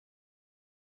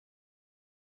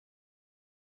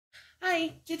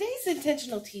Hi, today's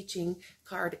intentional teaching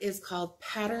card is called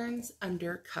Patterns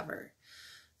Under Cover.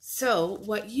 So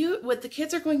what the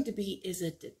kids are going to be is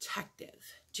a detective.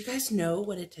 Do you guys know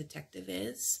what a detective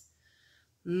is?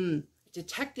 A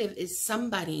detective is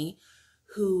somebody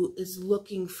who is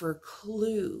looking for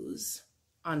clues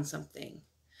on something.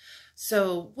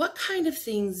 So what kind of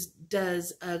things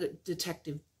does a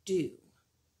detective do?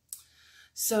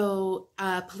 So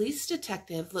a police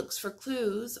detective looks for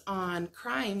clues on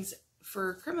crimes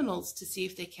for criminals to see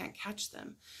if they can't catch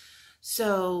them.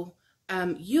 So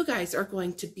you guys are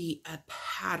going to be a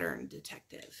pattern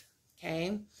detective,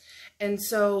 okay? And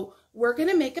so we're going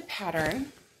to make a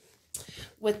pattern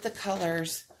with the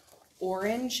colors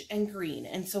orange and green.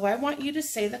 And so I want you to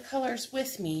say the colors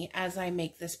with me as I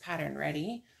make this pattern.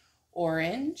 Ready?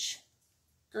 Orange,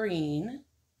 green,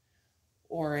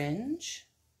 orange,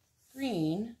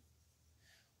 green,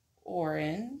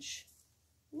 orange,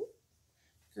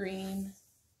 green,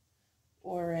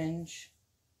 orange,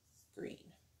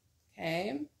 green.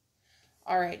 Okay?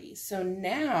 Alrighty, so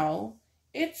now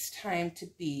it's time to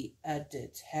be a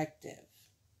detective.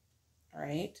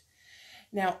 Alright?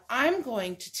 Now I'm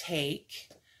going to take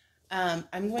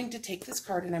this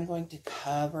card and I'm going to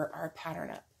cover our pattern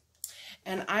up.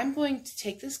 And I'm going to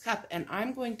take this cup and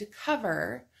I'm going to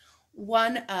cover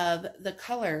one of the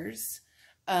colors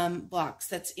blocks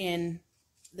that's in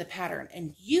the pattern,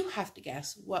 and you have to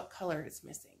guess what color is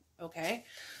missing. Okay,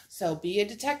 so be a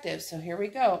detective. So here we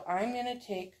go. I'm going to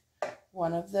take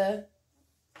one of the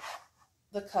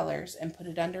colors and put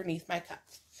it underneath my cup.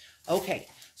 Okay,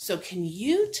 so can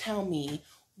you tell me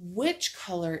which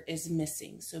color is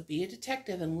missing? So be a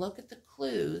detective and look at the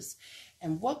clues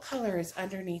and what color is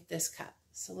underneath this cup.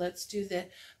 So let's do the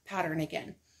pattern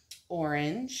again.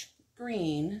 Orange,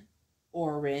 green,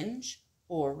 orange,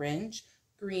 orange,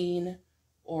 green,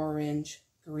 orange,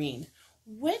 green.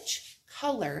 Which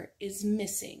color is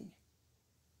missing?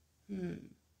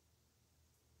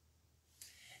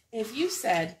 If you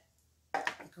said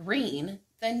green,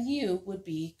 then you would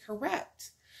be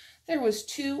correct. There was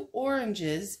 2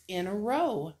 oranges in a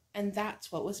row, and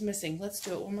that's what was missing. Let's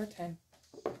do it one more time.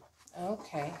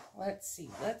 Okay, let's see.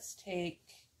 Let's take...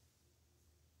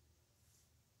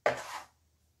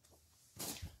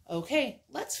 Okay,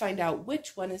 let's find out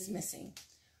which one is missing.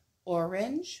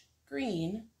 Orange,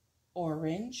 green,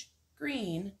 orange,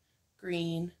 green,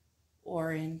 green,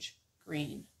 orange,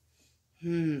 green.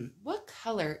 What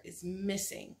color is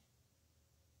missing?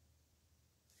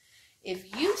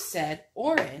 If you said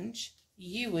orange,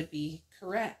 you would be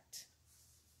correct.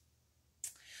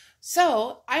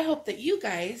 So I hope that you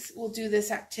guys will do this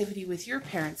activity with your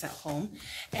parents at home.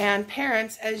 And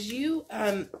parents, as you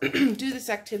do this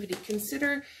activity,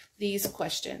 consider these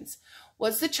questions.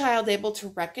 Was the child able to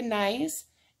recognize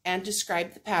and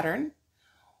describe the pattern?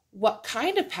 What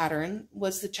kind of pattern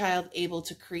was the child able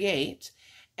to create?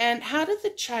 And how did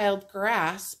the child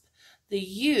grasp and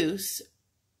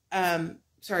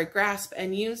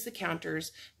use the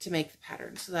counters to make the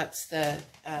pattern? So that's the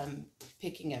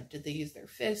picking up. Did they use their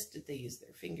fist? Did they use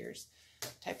their fingers?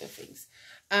 Type of things.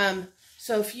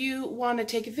 So if you want to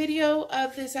take a video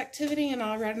of this activity and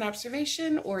I'll write an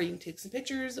observation, or you can take some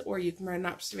pictures, or you can write an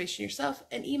observation yourself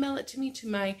and email it to me to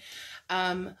my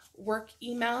work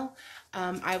email.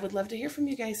 I would love to hear from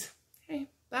you guys. Okay,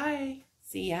 bye.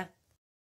 See ya.